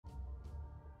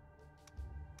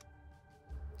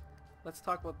let's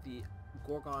talk about the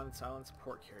Gorgon Silent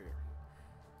Support Carrier.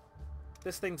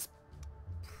 This thing's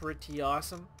pretty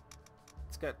awesome.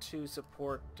 It's got 2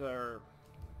 support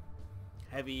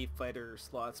heavy fighter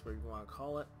slots, whatever you want to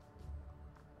call it.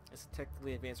 It's a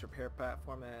technically advanced repair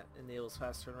platform that enables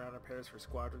fast turnaround repairs for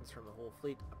squadrons from the whole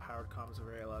fleet. A powered comms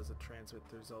array allows it to transmit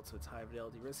the results of its high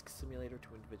fidelity risk simulator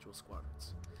to individual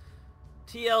squadrons.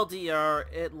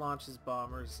 TLDR, it launches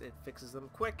bombers, it fixes them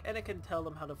quick, and it can tell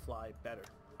them how to fly better.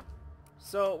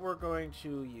 So we're going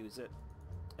to use it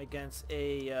against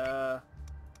a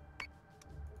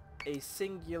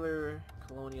singular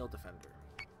colonial defender.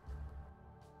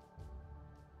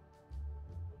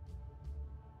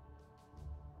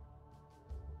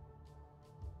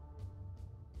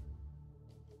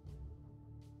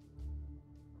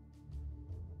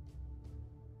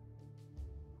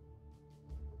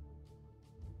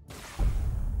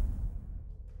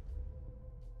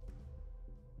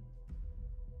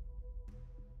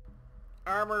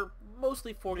 Armor,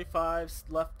 mostly 45s,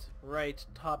 left, right,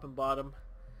 top and bottom.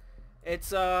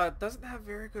 It's doesn't have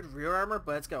very good rear armor,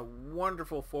 but it's got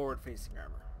wonderful forward-facing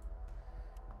armor.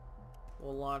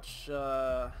 We'll launch,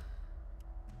 well,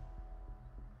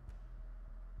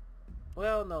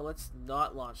 no, let's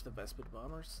not launch the Vespid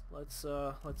bombers. Let's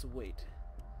wait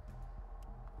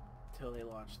till they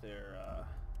launch their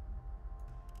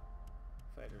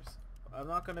fighters. I'm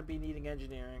not going to be needing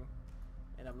engineering,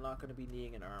 and I'm not going to be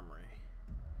needing an armory.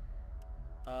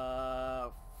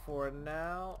 For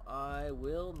now, I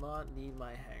will not need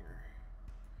my hangar.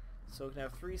 So we can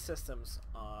have 3 systems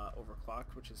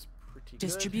overclocked, which is pretty good.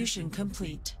 Distribution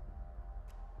complete.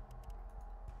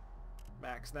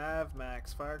 Max nav,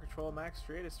 max fire control, max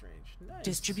radius range. Nice.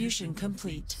 Distribution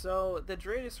complete. So the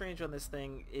radius range on this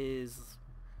thing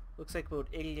looks like about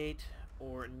 88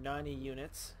 or 90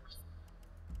 units.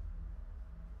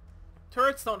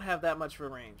 Turrets don't have that much of a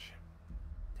range.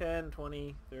 10,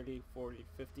 20, 30, 40,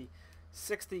 50,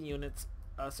 60 units.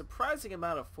 A surprising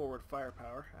amount of forward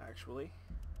firepower, actually.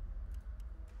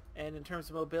 And in terms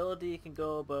of mobility, it can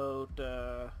go about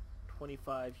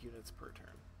 25 units per turn.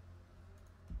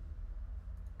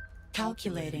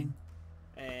 Calculating.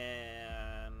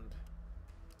 And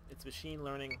its machine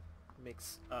learning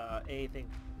makes anything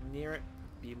near it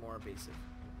be more evasive.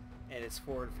 And its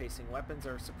forward-facing weapons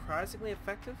are surprisingly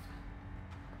effective.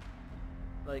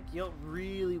 Like, you don't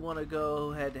really want to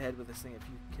go head-to-head with this thing if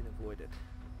you can avoid it.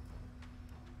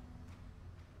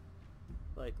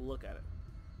 Like, look at it.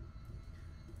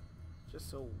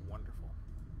 Just so wonderful.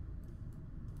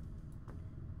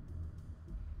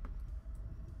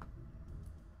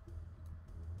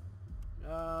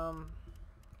 I'm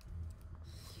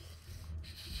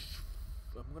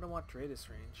gonna want radius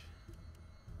range,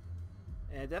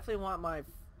 and I definitely want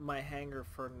my hangar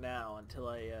for now until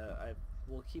I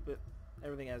will keep it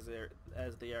everything as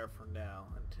they are for now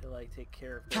until I take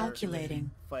care of their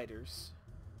fighters.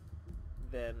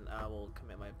 Then I will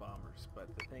commit my bombers. But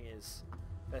the thing is,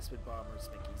 Vespid bombers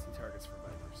make easy targets for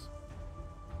Vipers.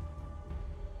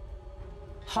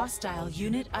 Hostile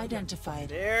unit identified.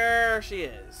 There she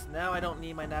is. Now I don't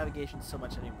need my navigation so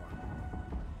much anymore.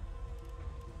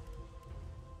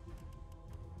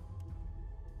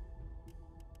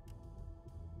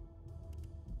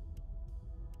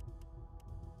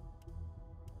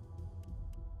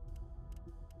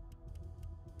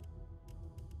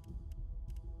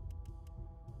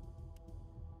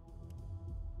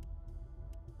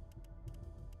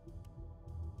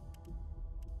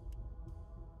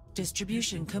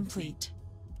 Distribution complete.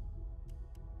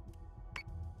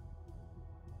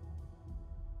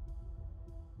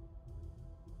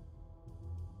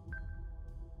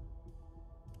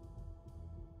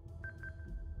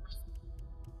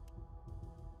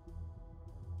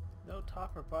 No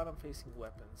top or bottom facing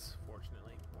weapons,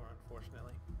 fortunately, or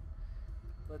unfortunately.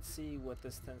 Let's see what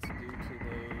this tends to do to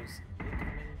those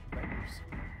incoming Vipers.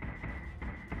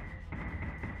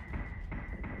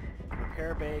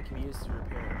 Repair bay can be used to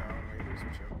repair our own raiders,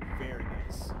 which are very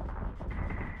nice.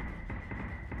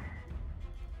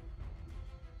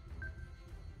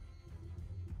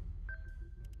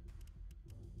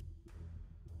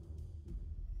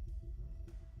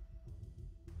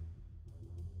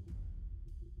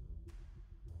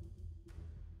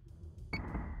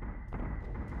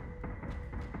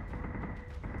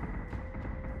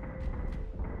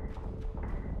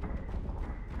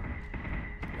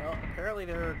 Well, apparently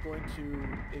they're going to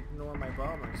ignore my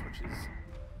bombers, which is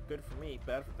good for me,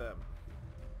 bad for them.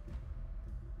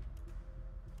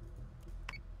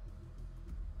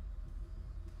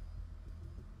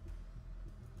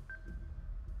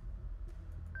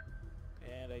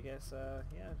 And I guess,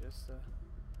 yeah, just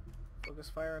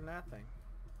focus fire on that thing.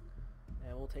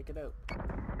 and we'll take it out.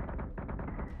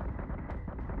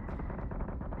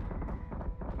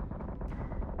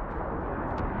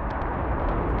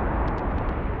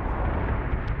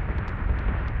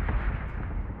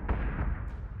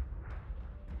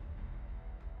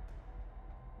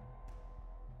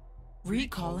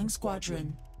 Recalling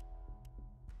squadron.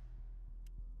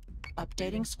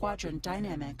 Updating squadron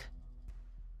dynamic.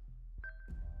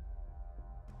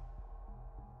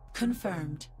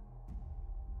 Confirmed.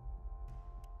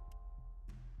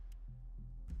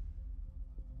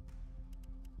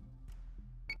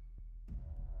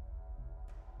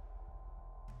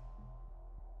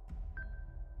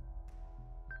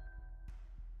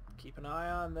 Keep an eye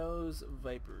on those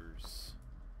Vipers.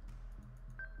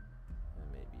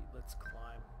 And maybe let's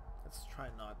climb. Let's try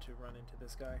not to run into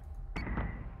this guy.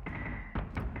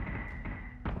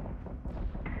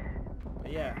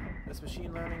 But yeah, this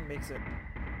machine learning makes the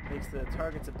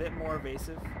targets a bit more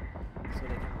evasive so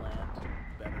they can land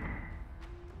better.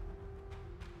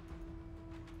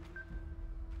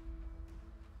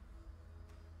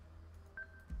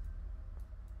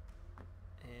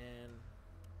 And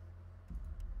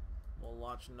we'll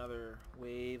launch another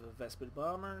wave of Vespid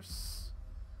bombers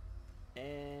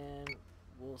and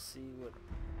we'll see what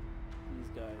these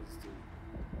guys do.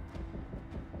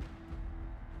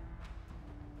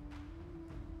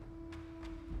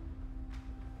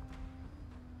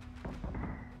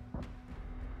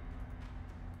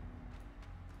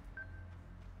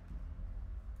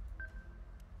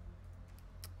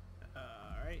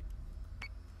 Alright.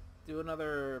 Do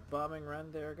another bombing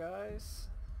run there, guys.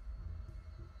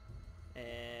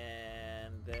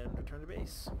 And then return to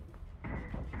base.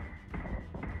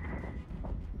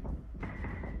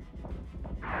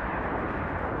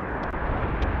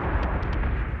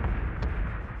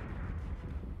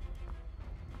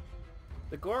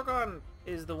 The Gorgon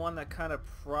is the one that kind of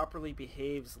properly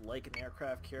behaves like an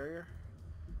aircraft carrier.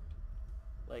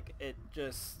 Like, it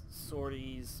just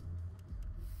sorties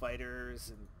fighters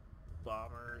and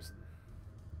bombers and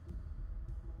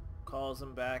calls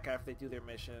them back after they do their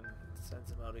mission,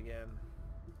 sends them out again.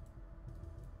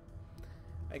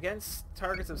 Against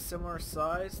targets of similar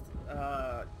size,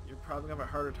 you're probably going to have a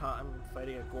harder time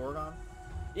fighting a Gorgon.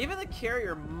 Even the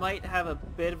carrier might have a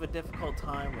bit of a difficult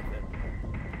time with it.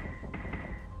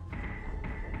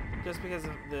 Just because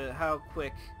of how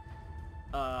quick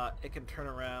it can turn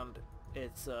around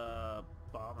its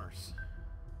bombers.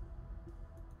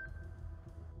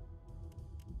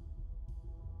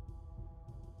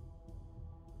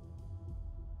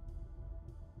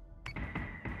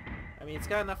 I mean, it's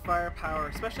got enough firepower,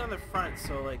 especially on the front,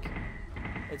 so like,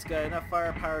 it's got enough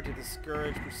firepower to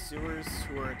discourage pursuers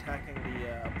who are attacking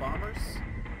the bombers,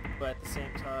 but at the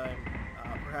same time,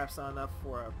 perhaps not enough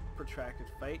for a protracted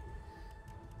fight.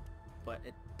 But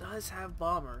it does have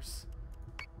bombers,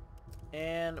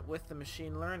 and with the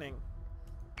machine learning,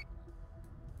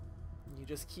 you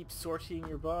just keep sorting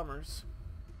your bombers.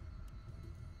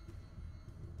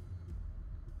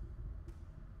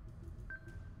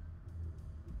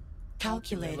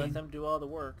 Calculating. Let them do all the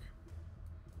work.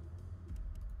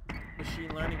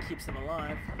 Machine learning keeps them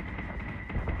alive.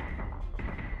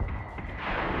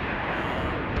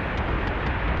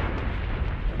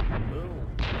 And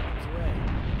boom, bombs away.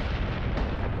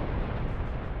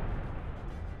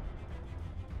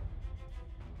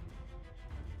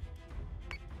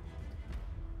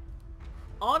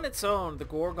 On its own, the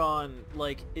Gorgon,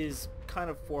 like, is kind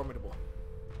of formidable.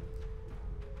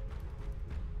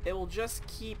 It will just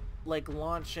keep, like,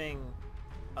 launching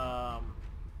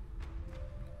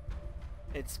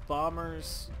its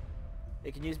bombers.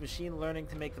 It can use machine learning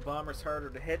to make the bombers harder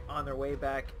to hit on their way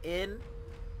back in.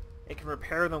 It can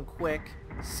repair them quick,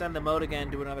 send them out again,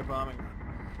 do another bombing run.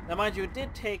 Now mind you, it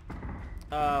did take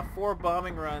 4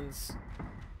 bombing runs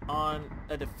on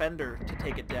a Defender to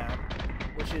take it down,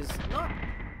 which is not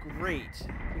great,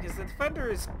 because the Defender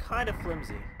is kind of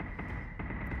flimsy.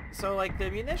 So, like, the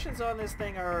munitions on this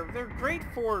thing they're great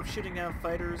for shooting down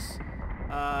fighters,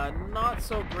 not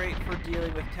so great for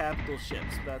dealing with capital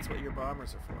ships. That's what your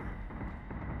bombers are for.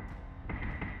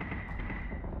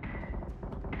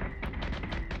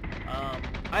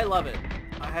 I love it.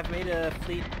 I have made a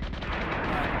fleet. It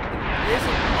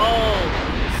isn't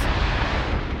always.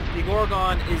 The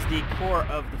Gorgon is the core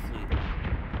of the fleet.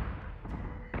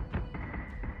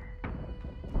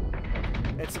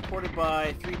 It's supported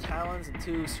by 3 Talons and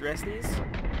 2 Serestes.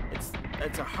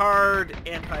 It's a hard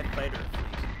anti-fighter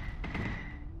fleet.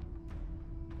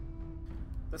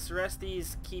 The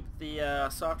Serestes keep the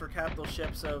softer capital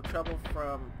ships out of trouble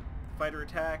from fighter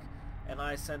attack, and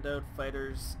I send out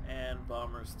fighters and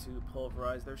bombers to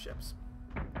pulverize their ships.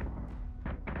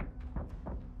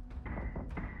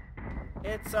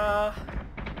 It's,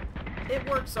 it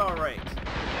works alright. It's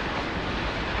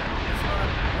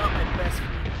not my best fleet.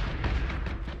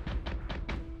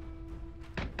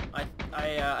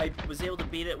 I was able to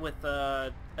beat it with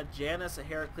a Janus, a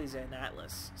Heracles, and an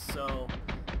Atlas. So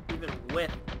even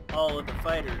with all of the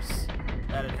fighters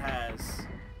that it has,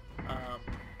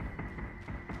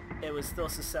 it was still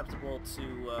susceptible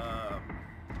to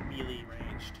melee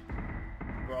ranged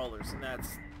brawlers, and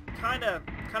that's kind of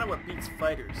what beats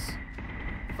fighters.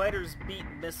 Fighters beat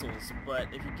missiles, but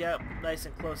if you get nice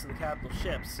and close to the capital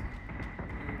ships,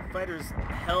 fighters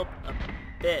help a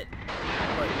bit,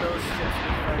 but those ships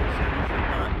with fighters are usually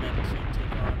not meant to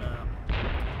take on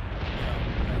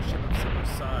a ship of similar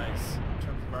size in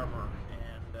terms of armor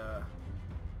and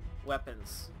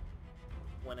weapons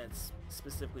when it's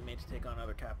specifically made to take on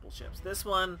other capital ships. This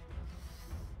one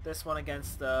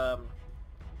against a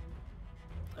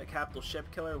capital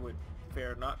ship killer would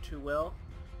fare not too well,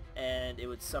 and it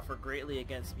would suffer greatly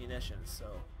against munitions.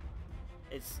 So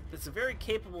it's a very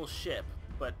capable ship,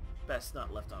 but best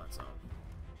not left on its own.